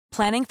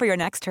Planning for your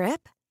next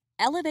trip?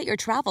 Elevate your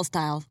travel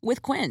style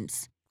with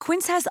Quince.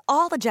 Quince has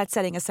all the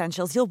jet-setting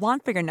essentials you'll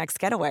want for your next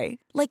getaway,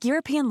 like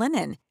European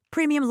linen,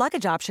 premium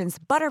luggage options,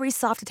 buttery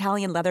soft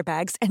Italian leather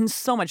bags, and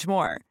so much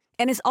more.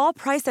 And is all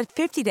priced at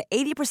 50 to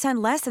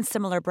 80% less than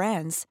similar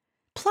brands.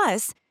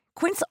 Plus,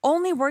 Quince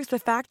only works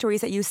with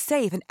factories that use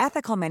safe and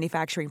ethical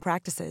manufacturing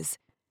practices.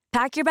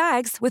 Pack your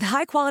bags with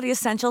high-quality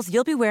essentials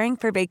you'll be wearing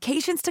for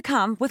vacations to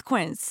come with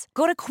Quince.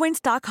 Go to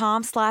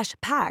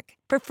quince.com/pack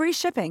for free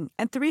shipping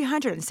and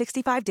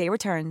 365-day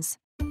returns.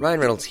 Ryan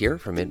Reynolds here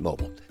from Mint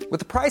Mobile. With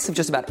the price of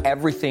just about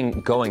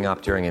everything going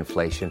up during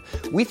inflation,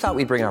 we thought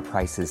we'd bring our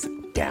prices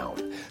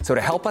down. So to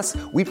help us,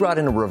 we brought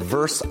in a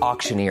reverse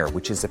auctioneer,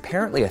 which is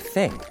apparently a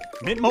thing.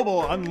 Mint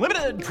Mobile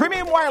Unlimited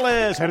Premium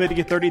Wireless. How to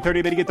get 30,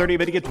 30, bit to get 30,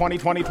 bit to get 20,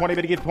 20, 20,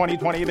 bit to get 20,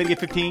 20, bit to get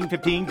 15,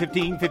 15,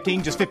 15,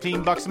 15, just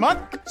 $15 a month?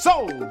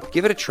 Sold!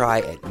 Give it a try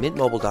at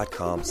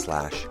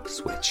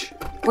mintmobile.com/switch.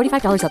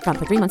 $45 up front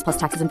for 3 months plus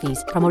taxes and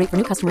fees. Promo rate for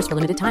new customers for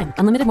limited time.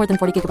 Unlimited more than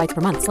 40 gigabytes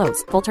per month.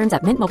 Slows full terms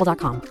at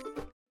mintmobile.com.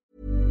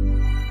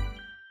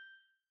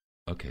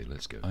 Okay,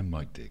 let's go. I'm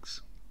Mike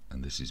Diggs,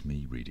 and this is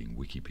me reading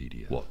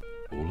Wikipedia. What?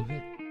 All of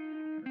it?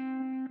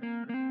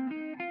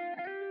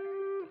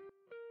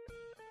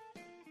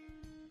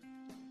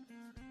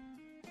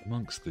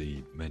 Amongst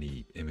the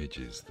many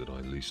images that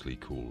I loosely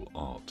call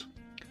art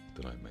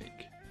that I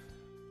make,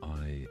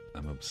 I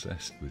am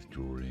obsessed with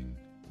drawing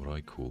what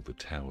I call the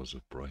Towers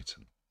of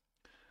Brighton.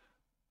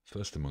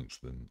 First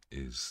amongst them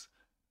is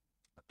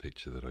a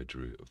picture that I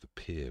drew of the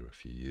pier a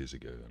few years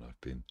ago, and I've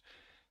been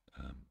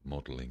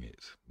modelling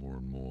it more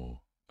and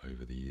more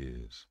over the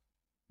years,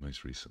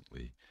 most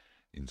recently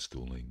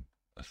installing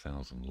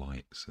 1,000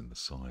 lights in the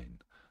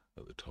sign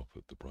at the top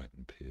of the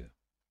Brighton Pier.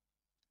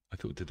 I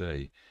thought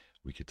today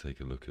we could take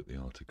a look at the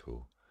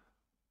article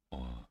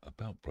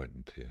about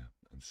Brighton Pier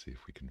and see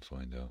if we can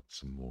find out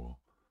some more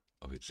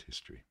of its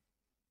history.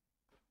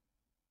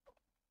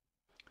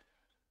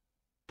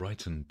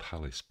 Brighton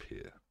Palace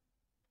Pier,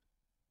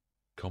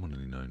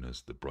 commonly known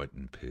as the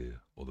Brighton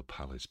Pier or the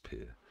Palace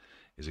Pier,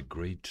 is a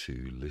Grade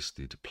 2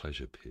 listed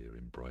pleasure pier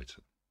in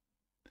Brighton,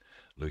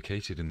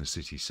 located in the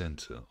city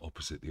centre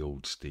opposite the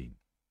Old Steam.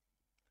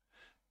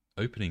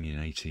 Opening in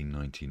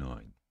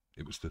 1899,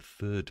 it was the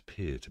third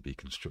pier to be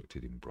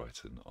constructed in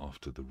Brighton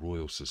after the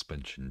Royal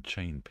Suspension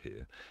Chain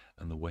Pier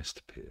and the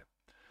West Pier,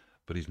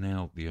 but is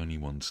now the only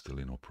one still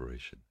in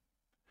operation.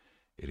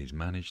 It is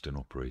managed and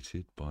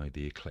operated by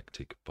the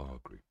Eclectic Bar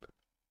Group.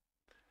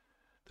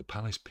 The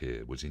Palace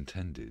Pier was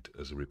intended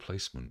as a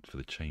replacement for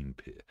the Chain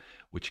Pier,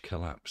 which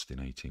collapsed in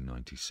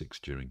 1896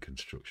 during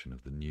construction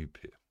of the new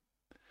pier.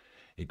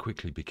 It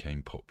quickly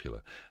became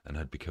popular and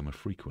had become a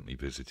frequently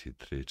visited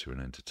theatre and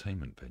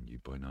entertainment venue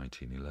by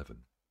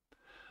 1911.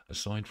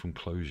 Aside from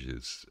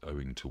closures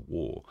owing to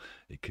war,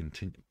 it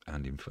continued,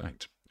 and in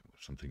fact,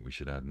 something we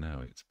should add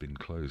now, it's been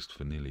closed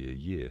for nearly a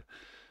year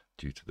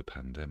due to the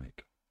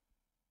pandemic.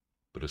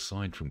 But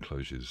aside from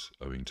closures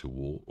owing to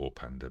war or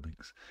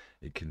pandemics,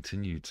 it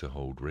continued to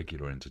hold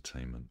regular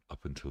entertainment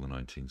up until the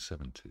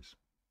 1970s.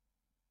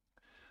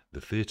 The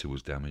theatre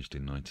was damaged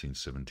in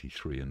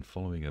 1973 and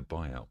following a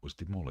buyout was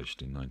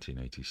demolished in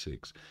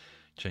 1986,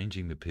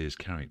 changing the pier's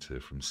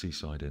character from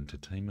seaside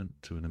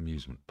entertainment to an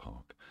amusement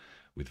park,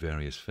 with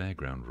various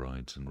fairground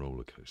rides and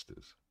roller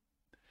coasters.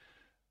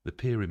 The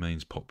pier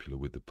remains popular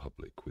with the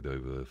public, with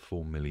over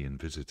 4 million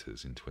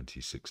visitors in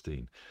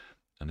 2016,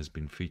 and has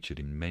been featured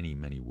in many,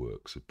 many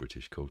works of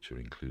British culture,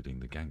 including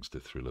the gangster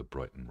thriller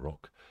Brighton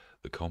Rock,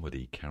 the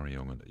comedy Carry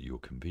On at Your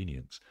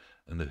Convenience,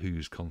 and The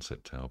Who's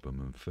concept album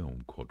and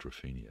film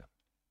Quadrophenia.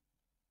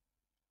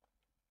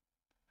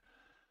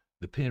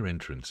 The pier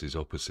entrance is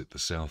opposite the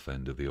south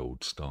end of the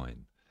Old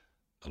Stein,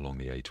 along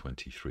the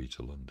A23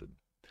 to London,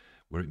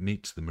 where it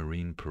meets the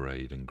Marine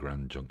Parade and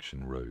Grand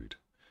Junction Road,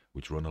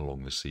 which run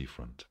along the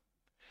seafront.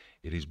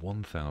 It is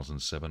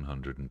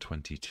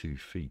 1,722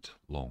 feet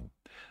long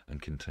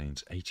and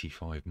contains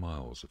 85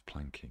 miles of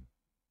planking.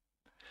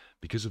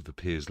 Because of the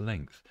pier's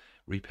length,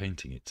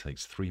 repainting it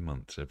takes 3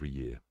 months every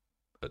year.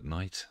 At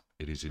night,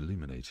 it is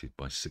illuminated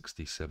by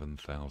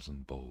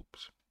 67,000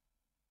 bulbs.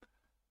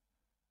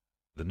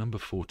 The number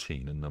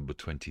 14 and number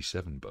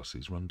 27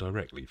 buses run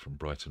directly from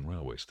Brighton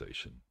Railway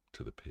Station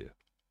to the pier.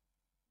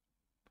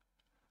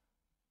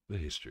 The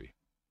history: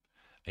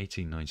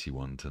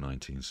 1891 to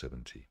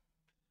 1970.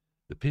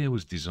 The pier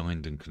was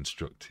designed and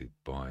constructed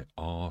by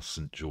R.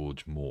 St.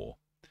 George Moore.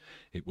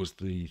 It was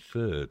the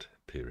third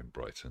pier in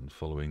Brighton,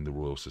 following the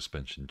Royal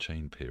Suspension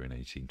Chain Pier in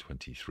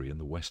 1823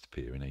 and the West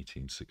Pier in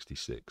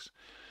 1866.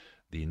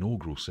 The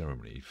inaugural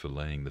ceremony for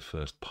laying the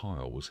first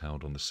pile was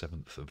held on the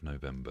 7th of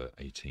November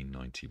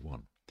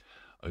 1891,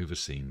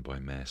 overseen by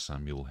Mayor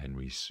Samuel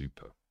Henry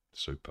Soper.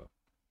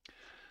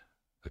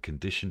 A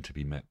condition to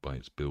be met by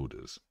its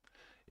builders,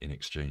 in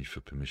exchange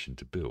for permission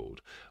to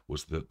build,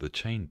 was that the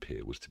chain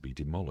pier was to be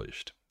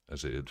demolished,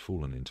 as it had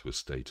fallen into a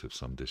state of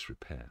some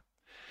disrepair.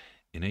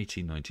 In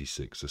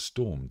 1896, a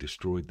storm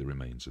destroyed the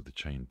remains of the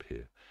chain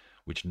pier,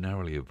 which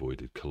narrowly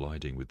avoided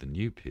colliding with the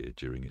new pier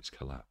during its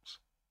collapse.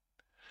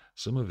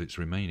 Some of its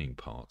remaining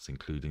parts,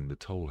 including the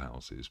toll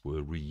houses,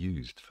 were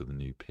reused for the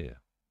new pier.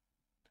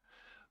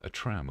 A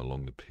tram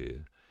along the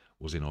pier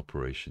was in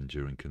operation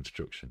during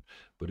construction,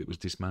 but it was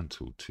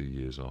dismantled 2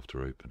 years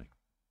after opening.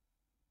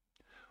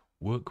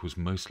 Work was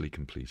mostly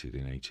completed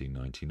in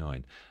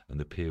 1899, and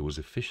the pier was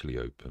officially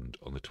opened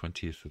on the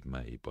 20th of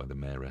May by the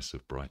Mayoress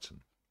of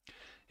Brighton.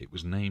 It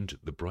was named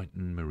the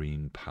Brighton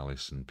Marine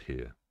Palace and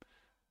Pier,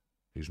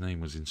 whose name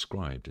was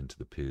inscribed into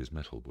the pier's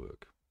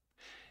metalwork.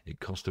 It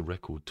cost a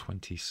record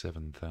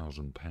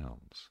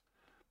 £27,000,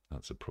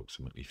 that's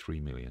approximately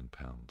 £3 million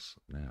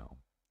now,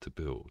 to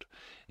build,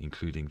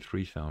 including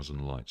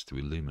 3,000 lights to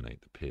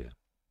illuminate the pier.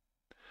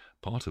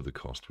 Part of the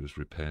cost was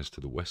repairs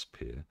to the West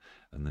Pier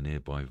and the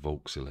nearby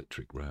Volks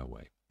Electric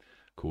Railway,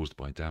 caused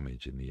by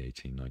damage in the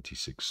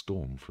 1896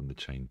 storm from the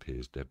chain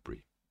pier's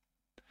debris.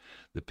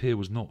 The pier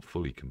was not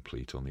fully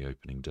complete on the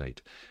opening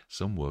date.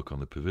 Some work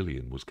on the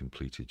pavilion was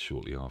completed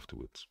shortly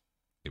afterwards.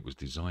 It was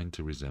designed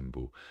to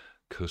resemble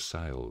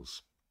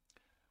kursaals,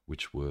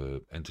 which were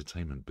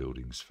entertainment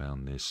buildings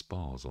found near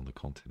spas on the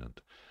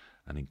continent,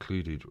 and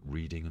included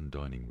reading and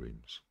dining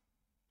rooms.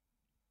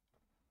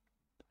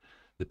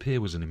 The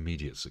pier was an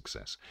immediate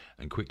success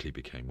and quickly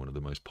became one of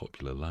the most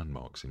popular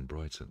landmarks in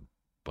Brighton.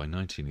 By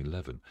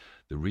 1911,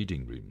 the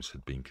reading rooms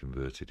had been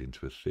converted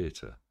into a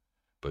theatre.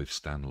 Both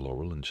Stan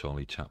Laurel and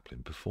Charlie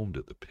Chaplin performed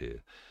at the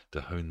pier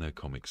to hone their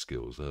comic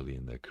skills early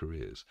in their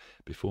careers,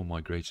 before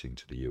migrating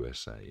to the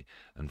USA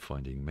and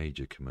finding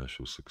major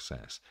commercial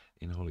success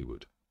in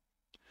Hollywood.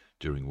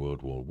 During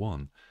World War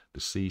I, the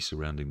sea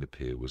surrounding the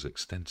pier was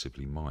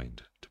extensively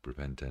mined to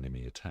prevent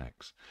enemy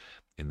attacks.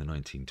 In the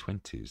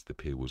 1920s, the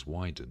pier was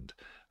widened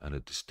and a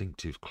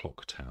distinctive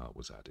clock tower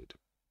was added.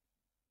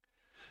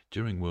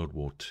 During World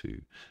War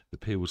II, the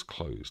pier was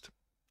closed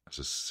as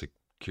a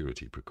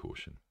security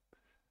precaution.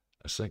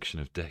 A section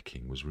of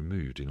decking was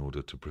removed in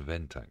order to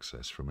prevent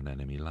access from an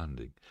enemy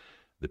landing.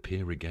 The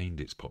pier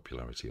regained its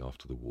popularity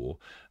after the war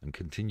and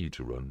continued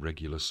to run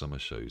regular summer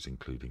shows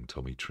including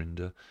Tommy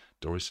Trinder,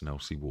 Doris and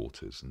Elsie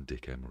Waters and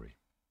Dick Emery.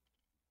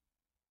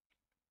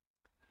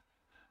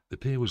 The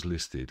pier was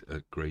listed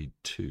at Grade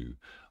 2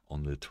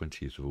 on the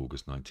 20th of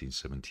August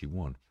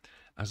 1971.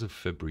 As of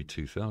February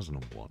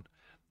 2001,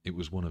 it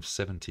was one of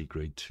 70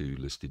 Grade 2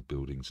 listed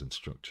buildings and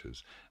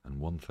structures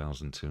and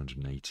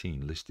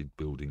 1,218 listed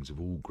buildings of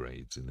all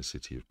grades in the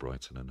city of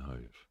Brighton and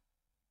Hove.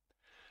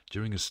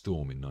 During a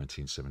storm in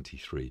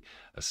 1973,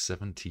 a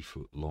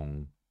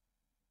 70-long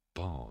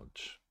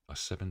barge, a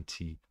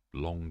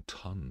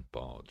 70-long-ton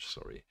barge,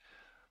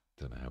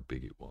 don't know how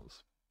big it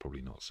was,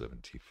 probably not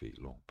 70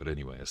 feet long, but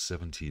anyway, a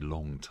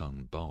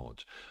 70-long-ton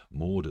barge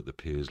moored at the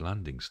pier's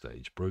landing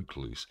stage broke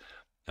loose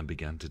and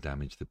began to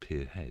damage the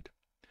pier head,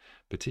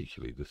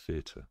 particularly the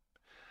theatre.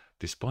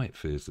 Despite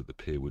fears that the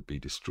pier would be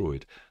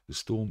destroyed, the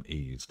storm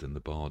eased and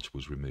the barge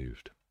was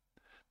removed.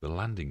 The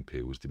landing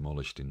pier was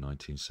demolished in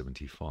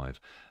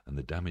 1975 and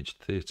the damaged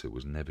theatre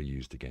was never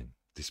used again,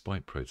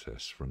 despite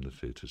protests from the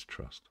theatre's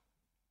trust.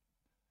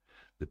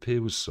 The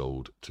pier was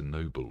sold to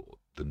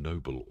the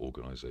Noble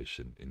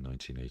organisation in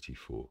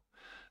 1984.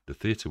 The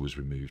theatre was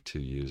removed 2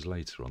 years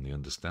later on the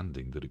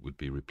understanding that it would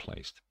be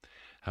replaced.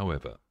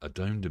 However, a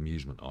domed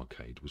amusement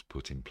arcade was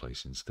put in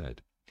place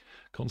instead.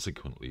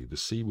 Consequently, the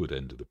seaward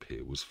end of the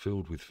pier was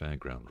filled with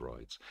fairground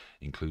rides,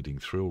 including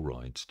thrill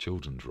rides,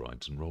 children's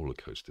rides and roller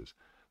coasters.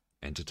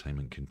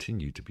 Entertainment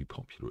continued to be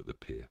popular at the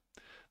pier.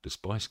 The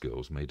Spice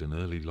Girls made an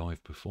early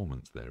live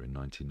performance there in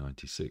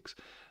 1996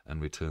 and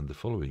returned the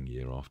following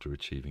year after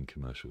achieving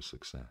commercial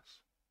success.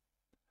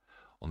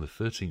 On the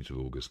 13th of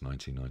August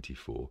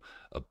 1994,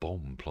 a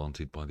bomb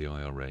planted by the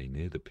IRA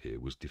near the pier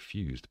was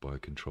defused by a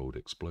controlled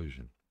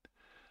explosion.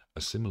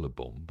 A similar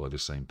bomb by the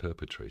same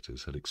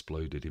perpetrators had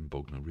exploded in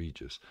Bognor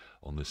Regis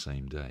on the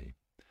same day.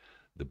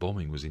 The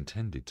bombing was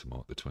intended to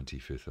mark the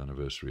 25th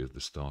anniversary of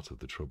the start of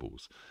the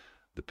Troubles.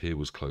 The pier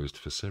was closed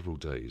for several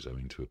days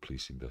owing to a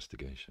police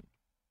investigation.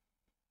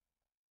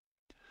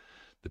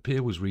 The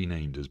pier was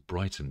renamed as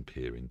Brighton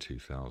Pier in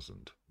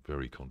 2000.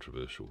 Very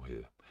controversial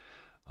here,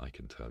 I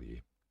can tell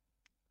you.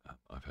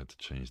 I've had to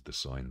change the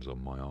signs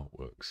on my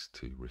artworks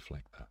to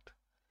reflect that.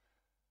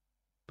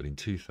 But in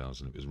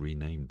 2000 it was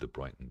renamed the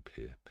Brighton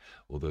Pier,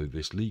 although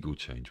this legal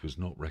change was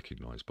not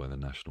recognised by the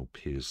National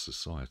Piers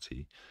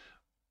Society.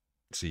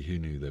 See, who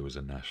knew there was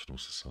a National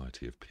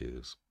Society of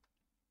Piers?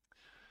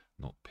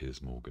 Not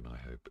Piers Morgan, I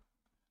hope.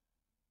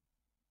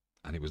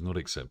 And it was not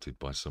accepted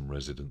by some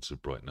residents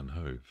of Brighton and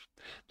Hove.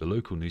 The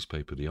local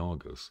newspaper, the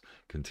Argus,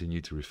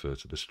 continued to refer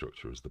to the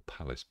structure as the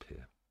Palace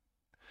Pier.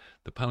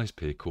 The Palace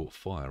Pier caught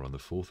fire on the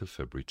 4th of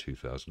February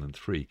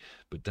 2003,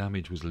 but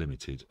damage was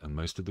limited and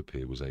most of the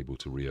pier was able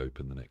to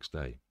reopen the next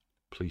day.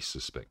 Police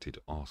suspected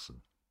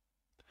arson.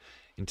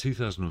 In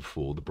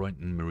 2004, the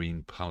Brighton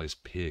Marine Palace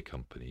Pier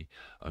Company,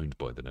 owned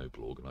by the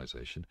Noble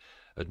organisation,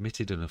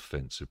 admitted an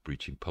offence of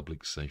breaching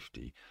public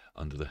safety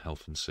under the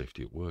Health and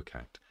Safety at Work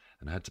Act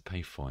and had to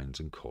pay fines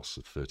and costs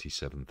of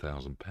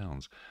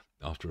 £37,000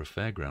 after a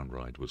fairground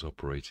ride was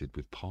operated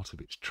with part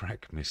of its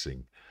track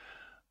missing.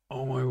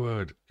 Oh my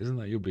word, isn't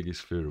that your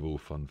biggest fear of all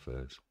fun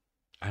fairs?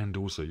 And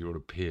also you're on a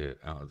pier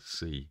out at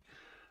sea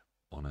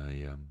on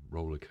a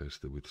roller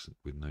coaster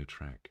with no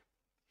track.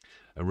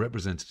 A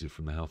representative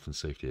from the Health and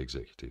Safety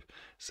Executive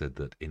said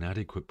that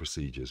inadequate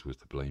procedures was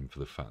to blame for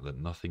the fact that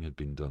nothing had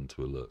been done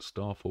to alert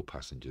staff or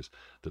passengers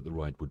that the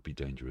ride would be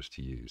dangerous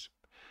to use.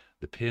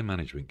 The pier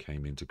management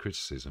came into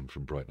criticism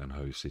from Brighton and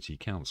Hove City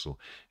Council,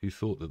 who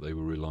thought that they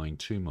were relying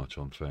too much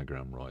on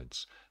fairground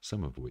rides,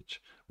 some of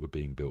which were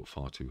being built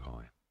far too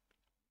high.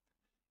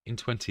 In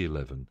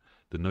 2011,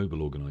 the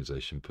Noble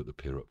organisation put the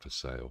pier up for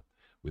sale,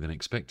 with an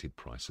expected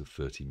price of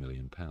 £30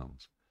 million.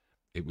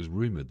 It was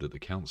rumoured that the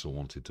council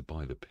wanted to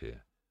buy the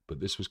pier, but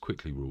this was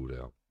quickly ruled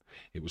out.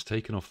 It was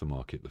taken off the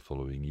market the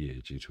following year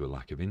due to a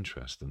lack of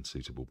interest and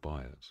suitable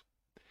buyers.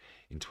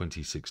 In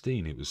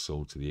 2016, it was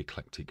sold to the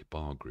Eclectic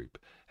Bar Group,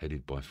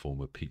 headed by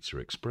former Pizza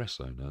Express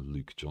owner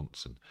Luke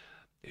Johnson,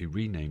 who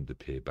renamed the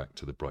pier back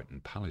to the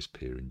Brighton Palace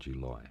Pier in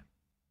July.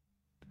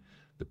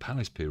 The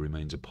Palace Pier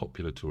remains a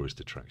popular tourist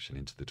attraction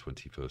into the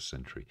 21st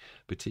century,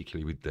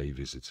 particularly with day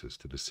visitors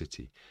to the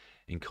city.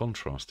 In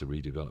contrast to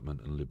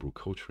redevelopment and liberal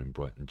culture in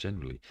Brighton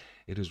generally,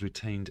 it has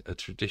retained a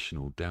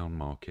traditional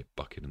down-market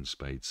bucket and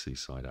spade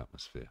seaside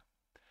atmosphere.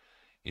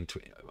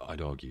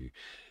 I'd argue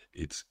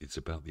it's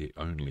about the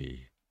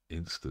only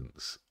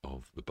instance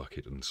of the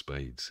bucket and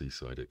spade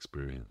seaside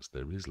experience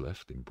there is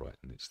left in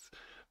Brighton. It's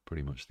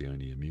pretty much the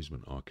only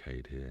amusement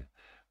arcade here,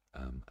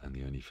 and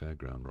the only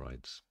fairground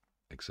rides,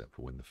 except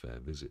for when the fair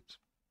visits.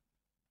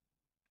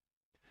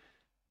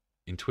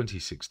 In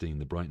 2016,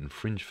 the Brighton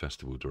Fringe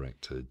Festival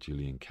director,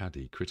 Julian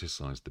Caddy,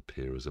 criticised the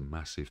pier as a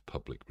massive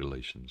public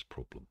relations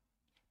problem.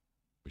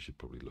 We should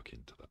probably look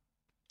into that.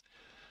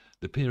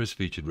 The pier is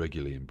featured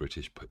regularly in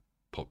British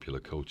popular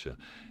culture.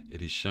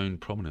 It is shown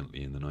prominently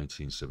in the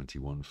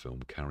 1971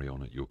 film Carry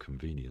On at Your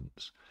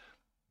Convenience,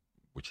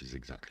 which is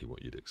exactly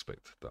what you'd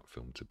expect that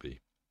film to be.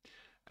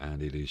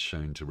 And it is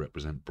shown to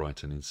represent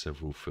Brighton in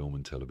several film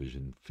and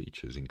television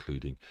features,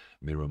 including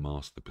Mirror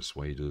Mask, The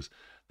Persuaders,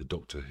 the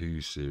Doctor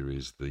Who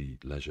series, The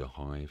Leisure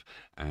Hive,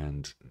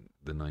 and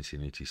the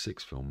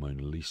 1986 film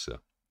Mona Lisa.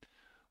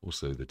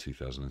 Also the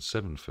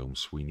 2007 film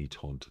Sweeney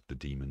Todd, The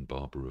Demon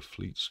Barber of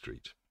Fleet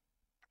Street.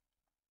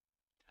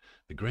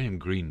 The Graham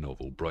Greene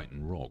novel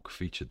Brighton Rock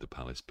featured the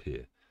Palace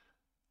Pier.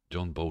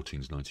 John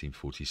Bolting's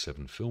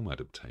 1947 film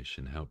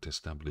adaptation helped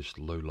establish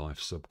low-life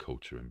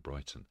subculture in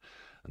Brighton,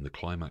 and the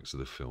climax of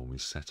the film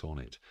is set on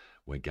it,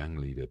 where gang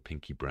leader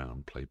Pinky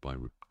Brown, played by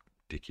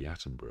Dickie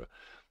Attenborough,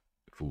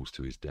 falls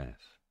to his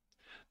death.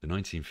 The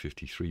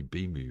 1953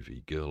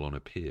 B-movie Girl on a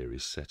Pier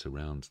is set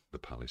around the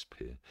Palace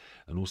Pier,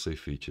 and also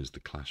features the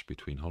clash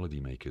between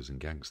holidaymakers and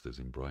gangsters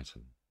in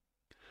Brighton.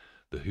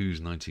 The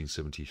Who's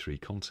 1973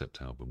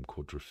 concept album,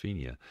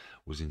 Quadrophenia,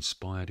 was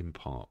inspired in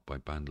part by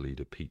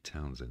bandleader Pete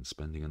Townshend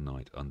spending a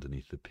night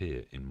underneath the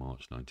pier in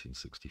March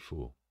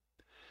 1964.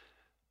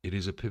 It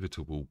is a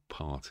pivotal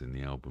part in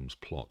the album's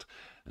plot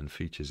and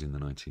features in the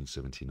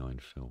 1979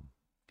 film.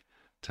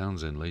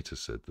 Townshend later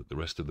said that the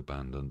rest of the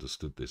band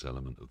understood this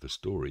element of the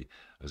story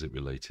as it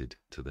related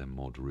to their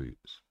mod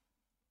roots.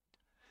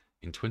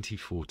 In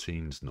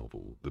 2014's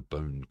novel, The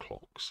Bone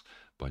Clocks,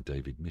 by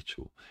David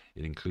Mitchell,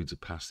 it includes a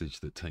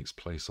passage that takes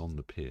place on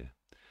the pier.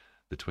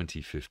 The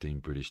 2015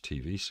 British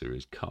TV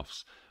series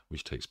Cuffs,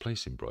 which takes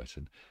place in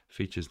Brighton,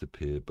 features the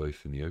pier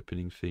both in the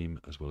opening theme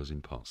as well as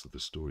in parts of the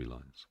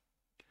storylines.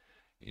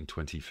 In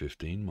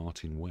 2015,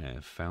 Martin Ware,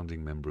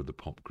 founding member of the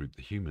pop group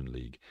The Human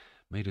League,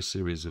 made a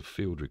series of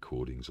field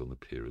recordings on the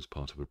pier as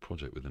part of a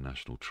project with the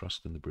National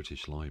Trust and the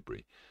British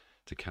Library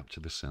to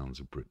capture the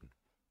sounds of Britain.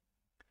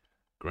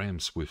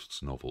 Graham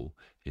Swift's novel,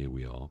 Here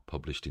We Are,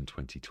 published in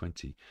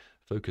 2020,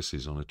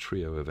 focuses on a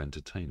trio of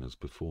entertainers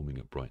performing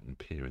at Brighton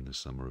Pier in the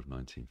summer of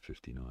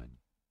 1959.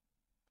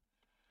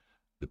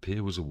 The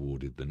pier was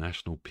awarded the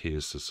National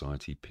Piers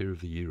Society Pier of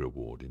the Year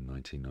Award in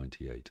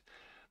 1998.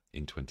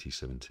 In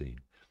 2017,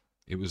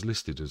 it was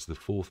listed as the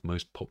fourth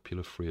most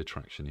popular free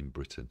attraction in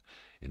Britain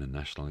in a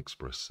National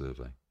Express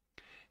survey.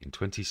 In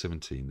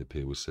 2017, the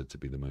pier was said to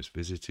be the most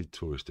visited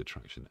tourist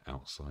attraction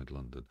outside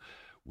London,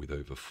 with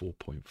over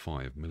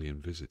 4.5 million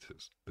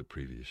visitors the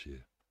previous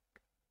year.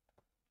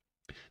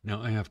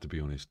 Now, I have to be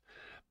honest,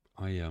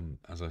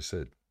 as I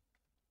said,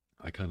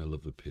 I kind of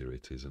love the pier.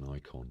 It is an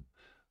icon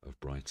of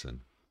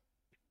Brighton,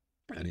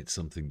 and it's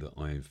something that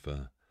I've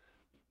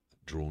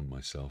drawn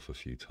myself a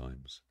few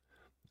times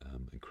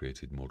and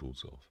created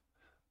models of.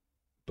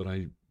 But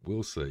I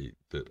will say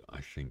that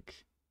I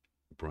think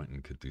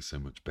Brighton could do so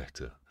much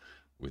better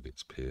with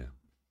its pier.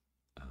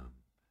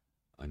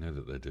 I know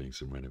that they're doing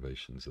some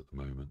renovations at the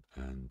moment,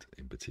 and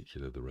in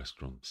particular the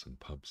restaurants and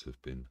pubs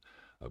have been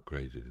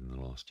upgraded in the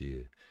last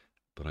year.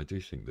 But I do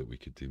think that we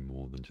could do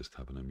more than just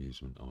have an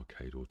amusement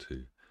arcade or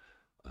two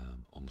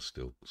on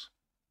stilts.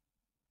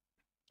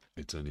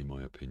 It's only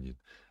my opinion,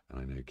 and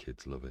I know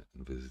kids love it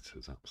and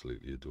visitors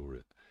absolutely adore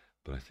it.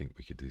 But I think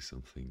we could do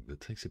something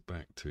that takes it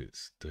back to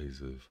its days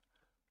of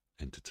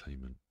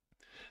entertainment.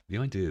 The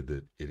idea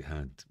that it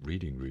had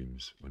reading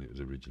rooms when it was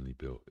originally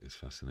built is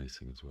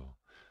fascinating as well.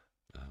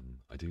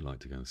 I do like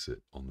to go and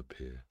sit on the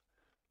pier.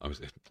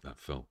 That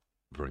felt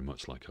very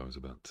much like I was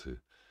about to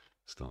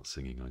start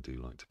singing I Do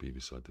Like to Be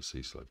Beside the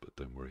Seaside, but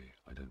don't worry,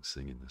 I don't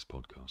sing in this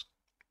podcast.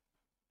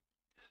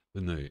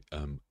 But no,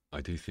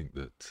 I do think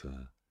that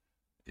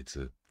it's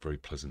a very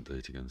pleasant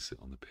day to go and sit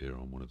on the pier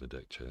on one of the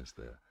deck chairs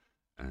there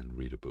and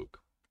read a book,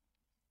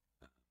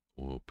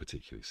 or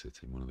particularly sit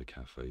in one of the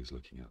cafes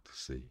looking out to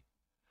sea.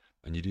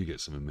 And you do get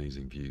some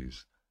amazing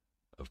views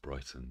of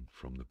Brighton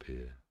from the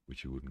pier,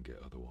 which you wouldn't get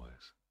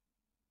otherwise.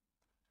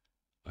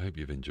 I hope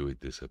you've enjoyed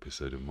this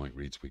episode of Mike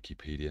Reads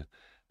Wikipedia,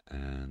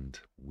 and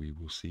we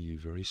will see you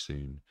very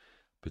soon,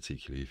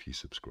 particularly if you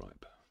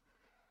subscribe.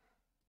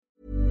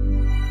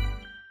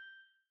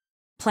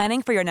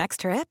 Planning for your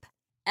next trip?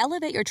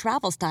 Elevate your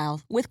travel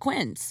style with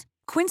Quince.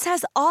 Quince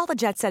has all the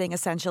jet-setting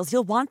essentials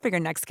you'll want for your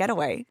next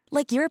getaway,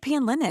 like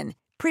European linen,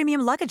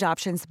 premium luggage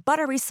options,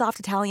 buttery soft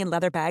Italian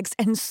leather bags,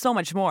 and so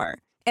much more.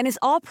 And is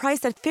all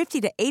priced at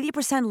 50 to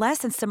 80% less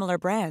than similar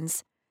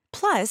brands.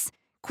 Plus,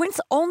 Quince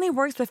only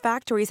works with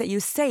factories that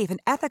use safe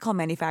and ethical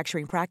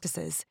manufacturing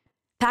practices.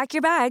 Pack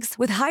your bags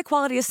with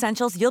high-quality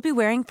essentials you'll be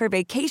wearing for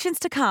vacations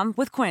to come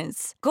with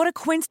Quince. Go to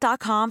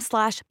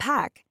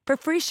quince.com/pack for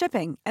free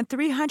shipping and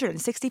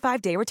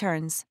 365-day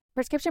returns.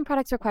 Prescription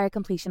products require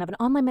completion of an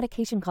online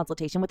medication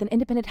consultation with an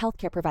independent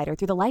healthcare provider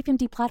through the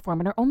LifeMD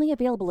platform and are only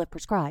available if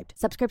prescribed.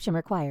 Subscription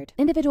required.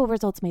 Individual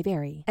results may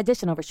vary.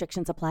 Additional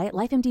restrictions apply at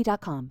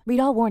lifemd.com.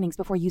 Read all warnings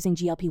before using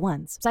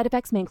GLP-1s. Side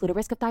effects may include a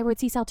risk of thyroid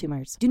C-cell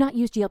tumors. Do not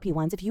use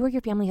GLP-1s if you or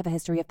your family have a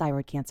history of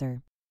thyroid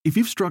cancer. If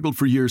you've struggled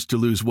for years to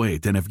lose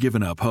weight and have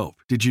given up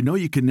hope, did you know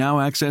you can now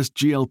access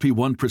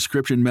GLP-1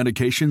 prescription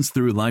medications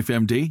through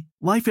LifeMD?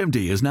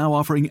 LifeMD is now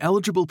offering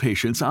eligible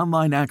patients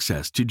online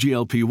access to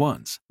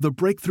GLP-1s, the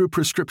breakthrough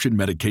prescription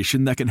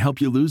medication that can help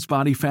you lose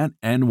body fat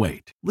and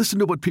weight. Listen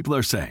to what people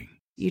are saying.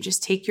 You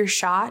just take your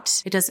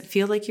shot. It doesn't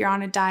feel like you're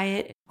on a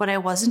diet. What I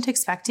wasn't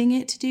expecting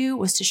it to do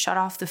was to shut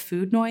off the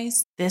food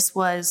noise. This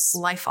was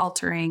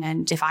life-altering,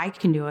 and if I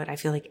can do it, I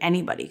feel like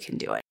anybody can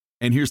do it.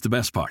 And here's the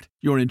best part.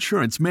 Your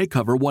insurance may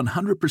cover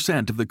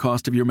 100% of the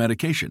cost of your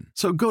medication.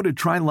 So go to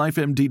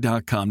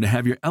TryLifeMD.com to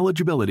have your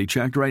eligibility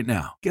checked right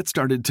now. Get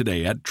started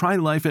today at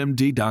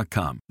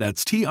TryLifeMD.com.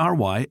 That's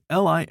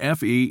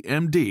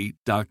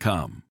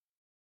TryLifeMD.com.